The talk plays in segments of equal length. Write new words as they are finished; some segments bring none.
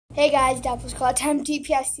Hey guys, Double Squad Time,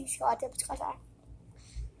 DPSC Squad, Double Squad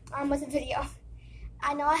Time. With a video.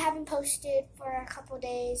 I know I haven't posted for a couple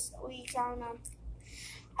days, weeks, I don't know.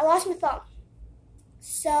 I lost my phone.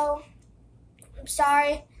 So, I'm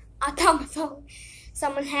sorry. I found my phone.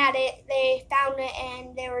 Someone had it, they found it,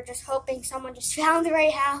 and they were just hoping someone just found the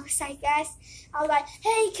right house, I guess. I was like,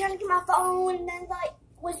 hey, can I get my phone? And then like,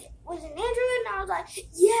 was it Android? And I was like,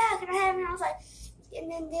 yeah, can I have it? And I was like, and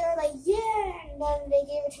then they were like, yeah, and then they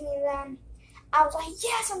gave it to me, and then I was like,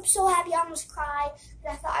 yes, I'm so happy. I almost cried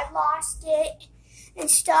because I thought I lost it and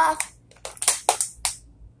stuff.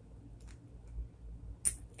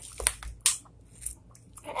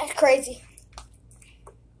 And that's crazy.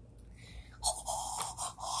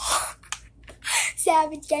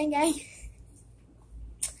 Savage gang gang.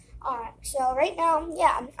 Alright, so right now,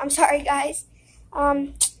 yeah, I'm sorry guys.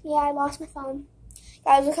 Yeah, I lost my phone.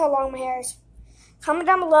 Guys, look how long my hair is. Comment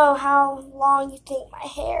down below how long you think my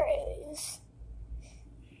hair is.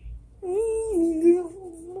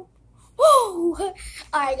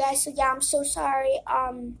 Alright guys, so yeah, I'm so sorry.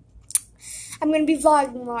 I'm gonna be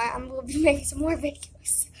vlogging more. I'm gonna be making some more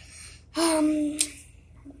videos.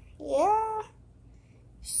 Yeah.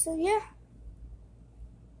 So yeah.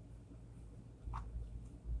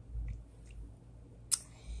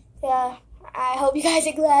 Yeah, I hope you guys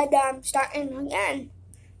are glad I'm starting again.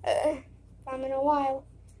 I'm in a while.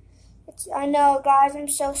 I know, guys, I'm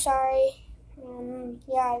so sorry.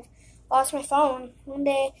 Yeah, I lost my phone one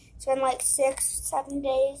day. It's been like 6-7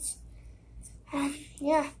 days.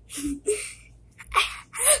 Yeah.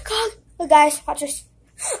 God, look, guys, watch this.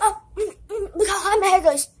 Oh, look how high my hair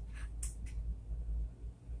goes.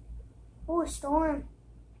 Oh, a storm.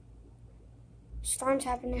 Storm's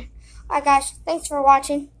happening. Alright, guys, thanks for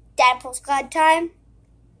watching. Dadpool Squad Time.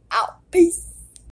 Out. Peace.